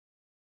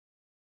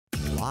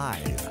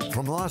Live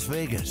from Las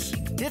Vegas,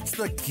 it's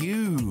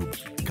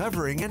theCUBE,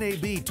 covering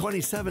NAB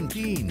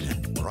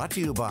 2017. Brought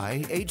to you by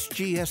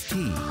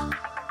HGST.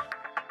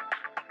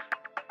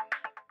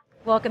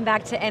 Welcome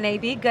back to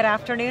NAB, good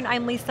afternoon,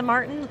 I'm Lisa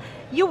Martin.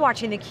 You're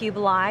watching theCUBE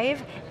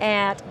live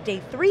at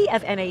day 3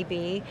 of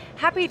NAB.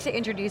 Happy to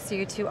introduce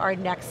you to our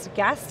next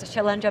guest,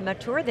 Shailendra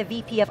Mathur, the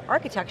VP of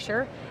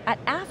Architecture at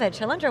Avid.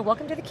 Shailendra,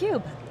 welcome to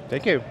theCUBE.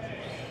 Thank you.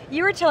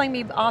 You were telling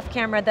me off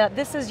camera that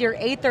this is your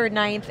 8th or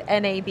 9th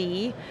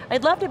NAB.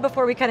 I'd love to,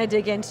 before we kind of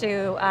dig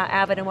into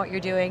Avid and what you're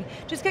doing,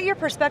 just get your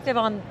perspective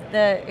on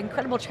the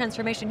incredible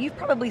transformation you've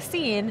probably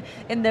seen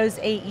in those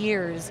 8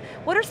 years.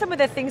 What are some of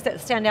the things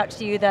that stand out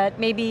to you that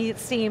maybe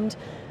seemed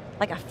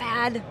like a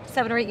fad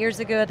 7 or 8 years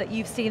ago that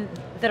you've seen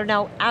that are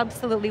now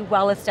absolutely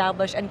well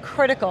established and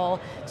critical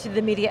to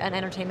the media and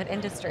entertainment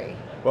industry?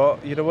 Well,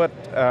 you know what?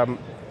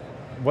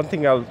 One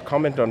thing I'll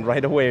comment on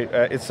right away,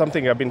 it's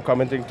something I've been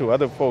commenting to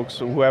other folks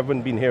who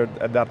haven't been here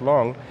that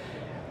long.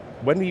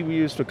 When we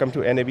used to come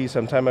to NAB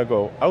some time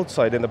ago,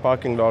 outside in the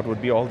parking lot would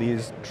be all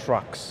these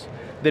trucks.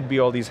 There'd be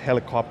all these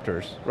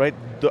helicopters, right?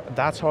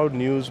 That's how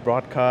news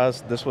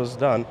broadcast, this was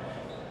done.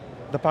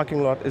 The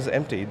parking lot is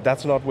empty.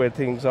 That's not where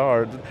things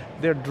are.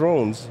 There are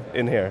drones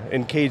in here,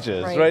 in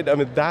cages, right? I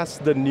mean, that's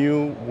the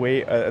new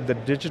way, the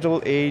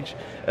digital age,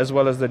 as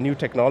well as the new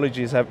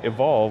technologies have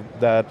evolved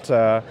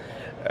that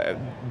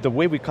the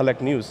way we collect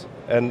news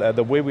and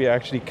the way we are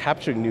actually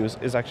capturing news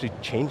is actually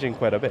changing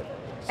quite a bit.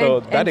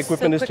 So that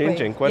equipment is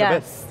changing quite a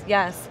bit.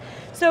 Yes.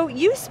 So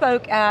you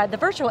spoke at the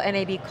virtual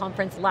NAB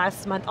conference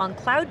last month on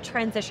cloud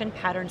transition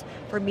patterns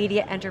for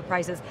media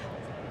enterprises.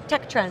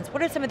 Tech trends,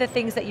 what are some of the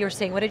things that you're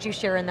seeing? What did you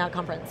share in that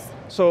conference?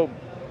 So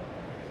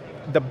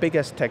the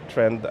biggest tech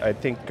trend I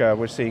think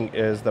we're seeing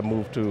is the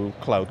move to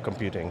cloud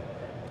computing.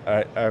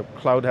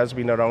 Cloud has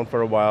been around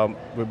for a while.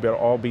 We've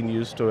all been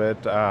used to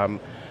it.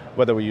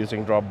 Whether we're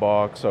using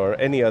Dropbox or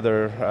any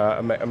other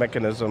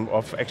mechanism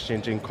of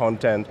exchanging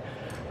content.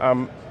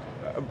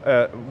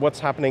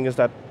 What's happening is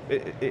that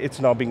it's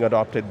now being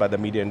adopted by the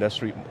media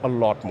industry a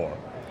lot more.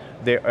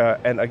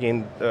 And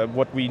again,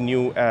 what we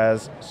knew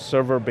as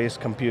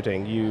server-based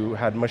computing, you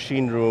had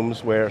machine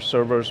rooms where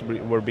servers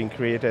were being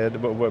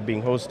created, were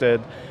being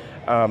hosted,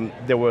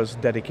 there was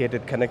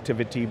dedicated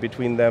connectivity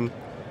between them.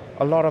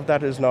 A lot of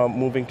that is now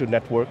moving to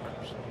networks,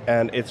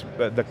 and it's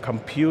the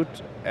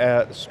compute,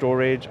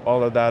 storage,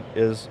 all of that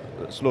is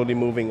slowly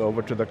moving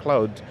over to the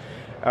cloud.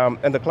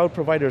 And the cloud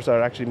providers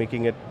are actually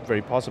making it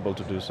very possible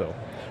to do so.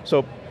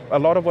 So a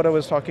lot of what I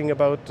was talking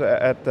about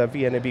at the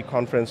VNAB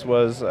conference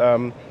was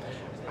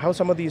how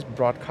some of these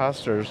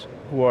broadcasters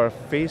who are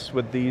faced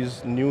with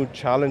these new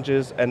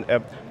challenges and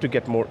to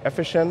get more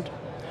efficient,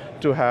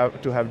 to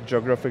have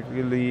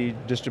geographically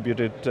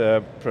distributed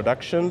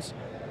productions,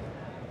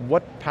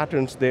 what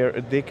patterns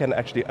they can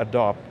actually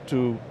adopt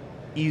to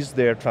ease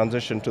their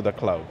transition to the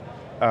cloud.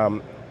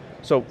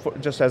 So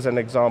just as an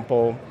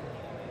example,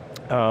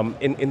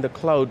 in the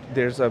cloud,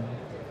 there's a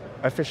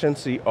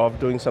efficiency of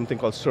doing something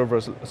called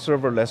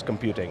serverless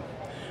computing,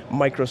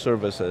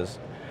 microservices.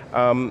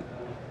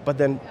 But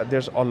then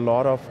there's a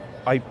lot of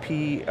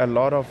IP, a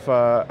lot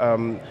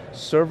of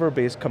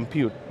server-based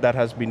compute that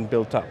has been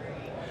built up.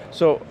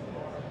 So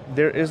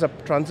there is a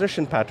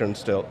transition pattern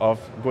still of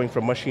going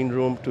from machine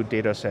room to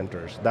data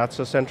centers. That's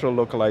a central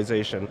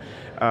localization.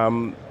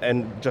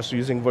 And just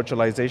using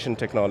virtualization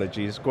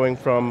technologies, going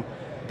from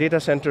data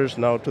centers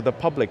now to the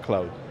public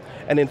cloud.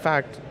 And in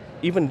fact,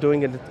 even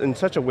doing it in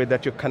such a way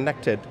that you're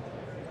connected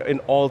in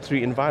all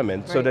 3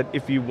 environments, so that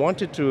if you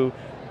wanted to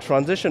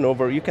transition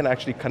over, you can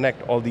actually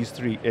connect all these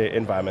 3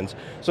 environments.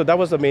 So that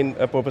was the main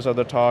purpose of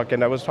the talk,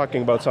 and I was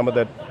talking about some of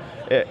the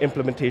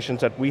implementations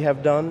that we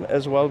have done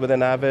as well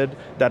within Avid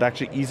that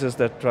actually eases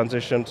the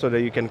transition so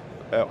that you can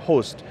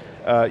host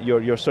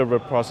your server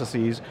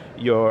processes,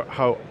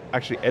 how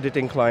actually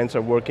editing clients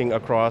are working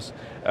across.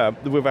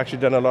 We've actually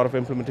done a lot of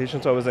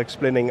implementations, so I was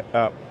explaining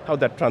how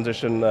that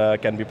transition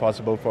can be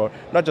possible for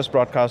not just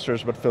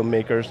broadcasters, but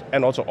filmmakers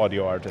and also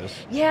audio artists.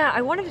 Yeah,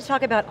 I wanted to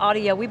talk about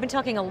audio. We've been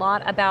talking a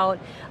lot about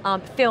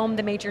film,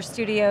 the major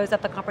studios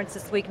at the conference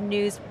this week,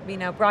 news,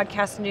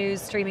 broadcast news,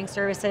 streaming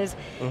services.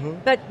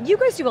 But you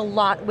guys do a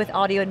lot with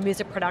audio and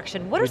music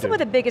production. What are some of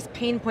the biggest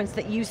pain points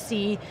that you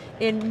see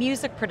in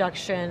music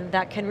production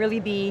that can really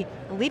be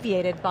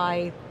alleviated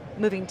by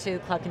moving to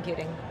cloud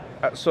computing?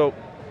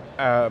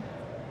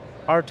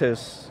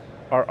 Artists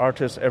are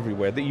artists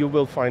everywhere. You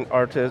will find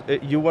artists,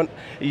 you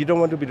don't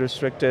want to be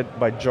restricted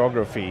by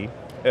geography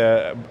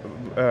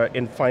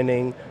in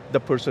finding the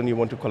person you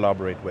want to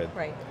collaborate with.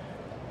 Right.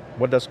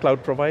 What does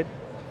cloud provide?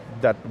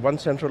 That one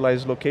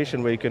centralized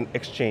location where you can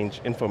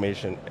exchange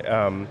information,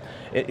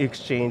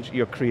 exchange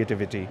your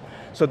creativity.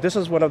 So this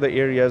is one of the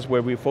areas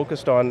where we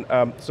focused on,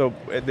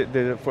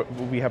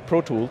 we have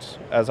Pro Tools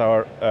as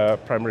our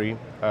primary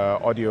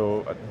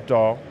audio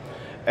DAW,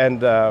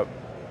 and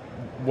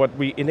what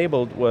we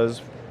enabled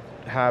was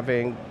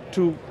having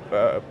 2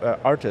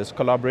 artists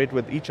collaborate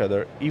with each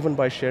other, even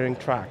by sharing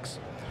tracks.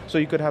 So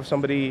you could have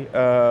somebody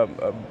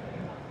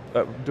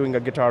doing a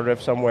guitar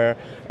riff somewhere,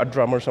 a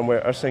drummer somewhere,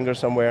 a singer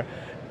somewhere,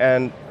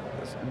 and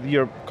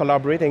you're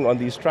collaborating on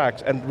these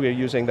tracks, and we're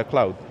using the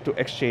cloud to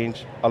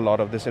exchange a lot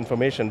of this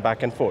information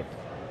back and forth.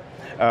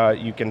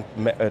 You can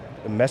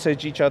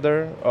message each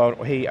other, or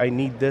hey, I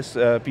need this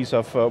piece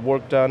of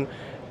work done.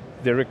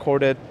 They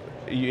record it,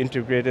 you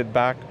integrate it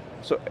back.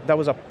 So that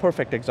was a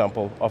perfect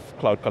example of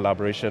cloud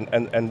collaboration,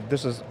 and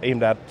this is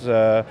aimed at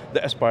the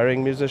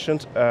aspiring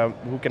musicians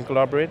who can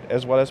collaborate,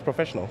 as well as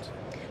professionals.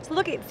 So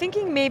look,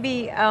 thinking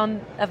maybe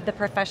of the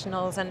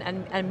professionals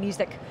and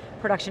music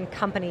production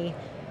company,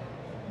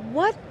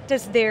 what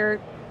does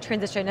their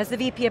transition, as the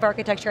VP of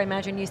Architecture, I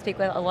imagine you speak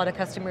with a lot of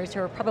customers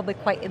who are probably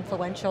quite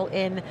influential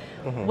in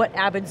what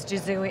Avid's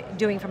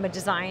doing from a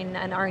design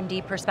and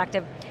R&D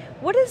perspective.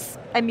 What does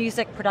a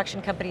music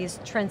production company's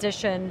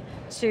transition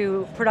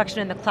to production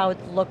in the cloud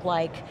look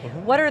like?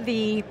 What are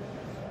the,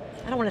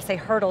 I don't want to say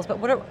hurdles, but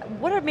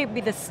what are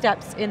maybe the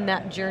steps in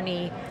that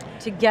journey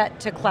to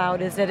get to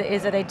cloud? Is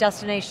it a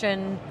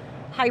destination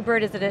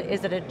hybrid?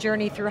 Is it a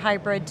journey through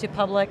hybrid to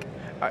public?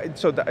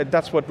 So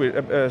that's what we,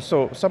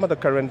 so some of the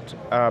current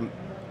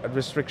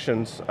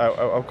restrictions,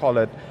 I'll call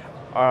it,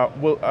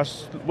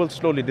 will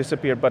slowly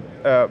disappear, but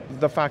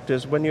the fact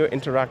is, when you're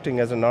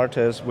interacting as an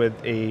artist with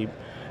a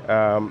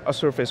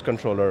surface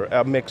controller,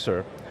 a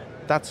mixer,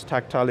 that's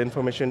tactile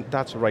information,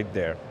 that's right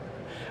there.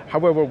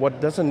 However, what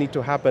doesn't need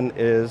to happen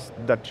is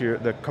that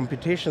the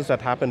computations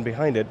that happen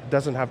behind it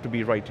doesn't have to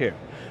be right here.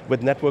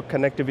 With network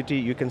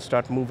connectivity, you can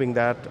start moving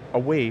that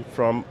away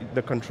from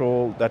the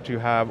control that you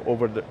have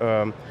over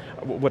the,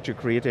 what you're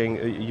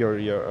creating,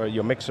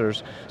 your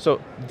mixers.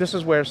 So this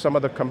is where some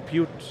of the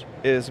compute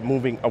is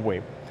moving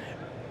away.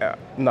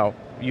 Now,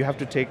 you have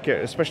to take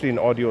care, especially in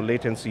audio,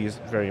 latency is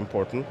very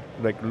important,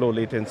 like low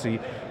latency.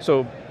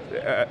 So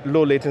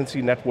low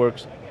latency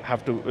networks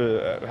have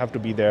to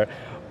be there.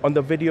 On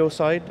the video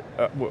side,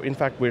 in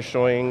fact, we're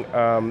showing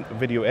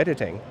video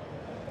editing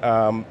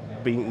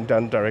being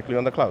done directly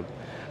on the cloud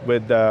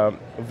with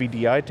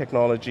VDI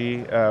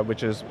technology,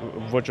 which is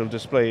virtual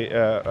display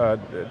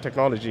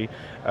technology,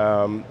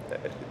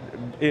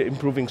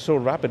 improving so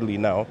rapidly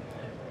now.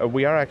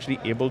 We are actually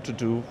able to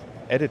do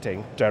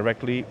editing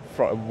directly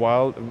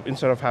while,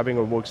 instead of having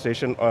a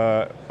workstation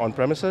on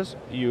premises,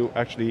 you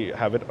actually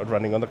have it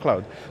running on the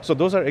cloud. So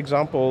those are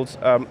examples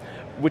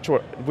which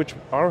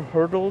are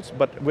hurdles,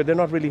 but they're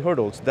not really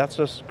hurdles. That's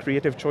just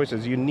creative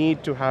choices. You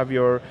need to have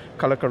your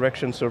color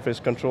correction surface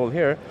control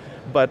here,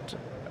 but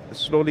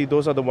slowly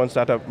those are the ones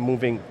that are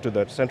moving to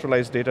the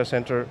centralized data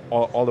center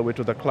all the way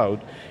to the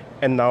cloud.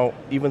 And now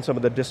even some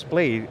of the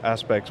display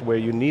aspects where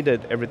you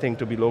needed everything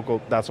to be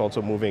local, that's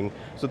also moving.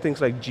 So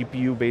things like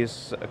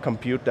GPU-based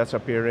compute that's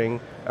appearing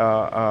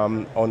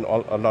on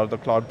a lot of the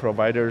cloud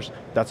providers,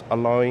 that's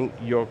allowing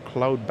your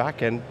cloud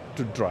backend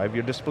to drive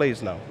your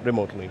displays now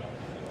remotely.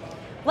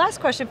 Last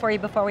question for you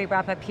before we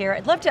wrap up here.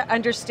 I'd love to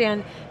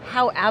understand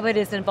how Avid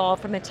is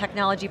involved from a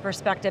technology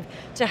perspective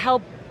to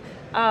help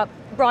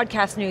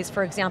broadcast news,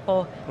 for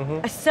example,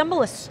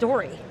 assemble a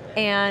story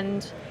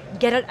and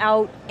get it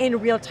out in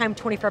real time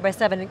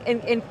 24/7.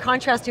 In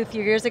contrast to a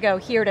few years ago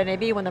here at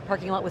NAB when the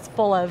parking lot was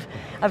full of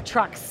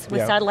trucks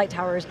with satellite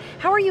towers.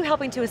 How are you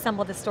helping to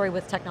assemble this story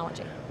with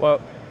technology? Well,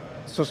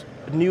 so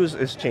news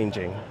is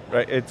changing,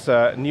 right? It's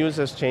news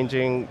is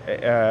changing.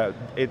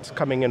 It's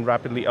coming in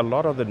rapidly. A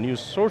lot of the news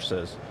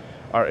sources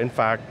are, in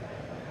fact,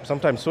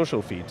 sometimes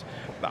social feeds.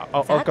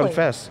 I'll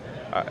confess,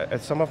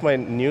 some of my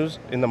news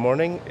in the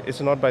morning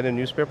is not by the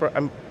newspaper.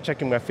 I'm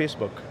checking my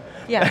Facebook.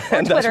 Yeah,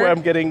 and that's where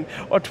I'm getting,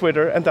 or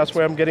Twitter, and that's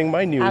where I'm getting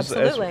my news.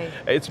 Absolutely.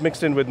 It's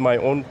mixed in with my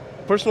own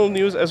personal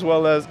news as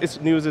well as it's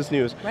news is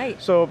news.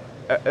 Right. So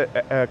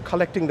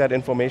collecting that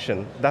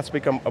information, that's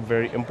become a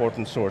very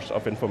important source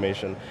of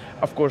information.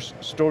 Of course,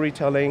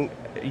 storytelling,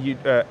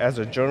 as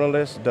a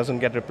journalist, doesn't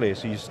get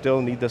replaced. You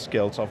still need the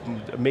skills of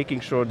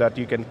making sure that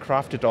you can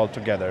craft it all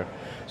together.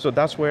 So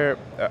that's where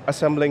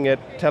assembling it,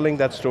 telling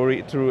that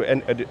story through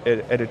an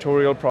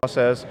editorial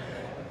process,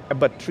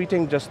 but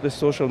treating just the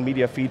social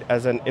media feed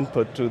as an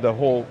input to the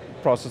whole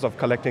process of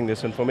collecting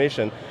this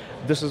information,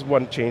 this is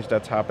one change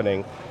that's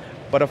happening.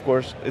 But of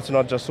course, it's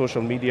not just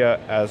social media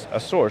as a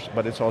source,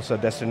 but it's also a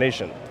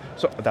destination.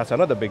 So that's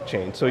another big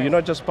change. So you're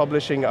not just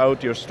publishing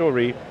out your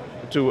story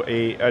to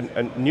a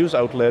news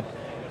outlet,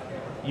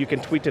 you can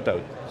tweet it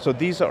out. So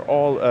these are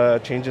all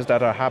changes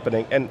that are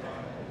happening. And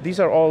these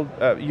are all,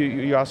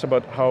 you asked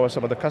about how are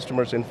some of the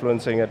customers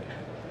influencing it.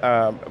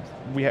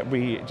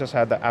 We just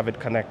had the Avid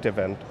Connect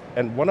event,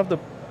 and one of the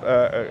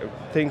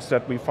things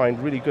that we find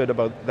really good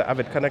about the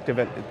Avid Connect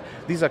event,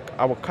 these are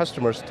our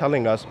customers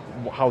telling us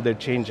how they're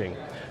changing.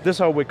 This is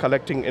how we're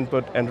collecting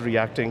input and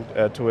reacting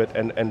to it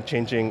and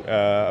changing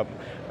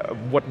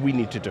what we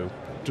need to do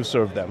to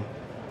serve them.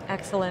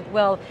 Excellent.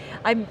 Well,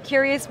 I'm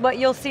curious what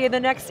you'll see in the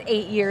next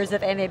 8 years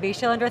of NAB.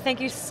 Shailendra,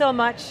 thank you so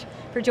much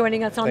for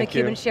joining us on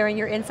theCUBE and sharing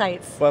your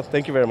insights. Well,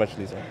 thank you very much,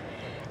 Lisa.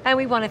 And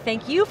we want to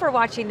thank you for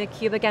watching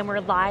theCUBE. Again,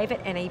 we're live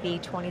at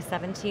NAB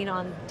 2017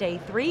 on day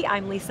 3.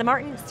 I'm Lisa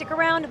Martin. Stick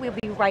around, we'll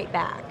be right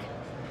back.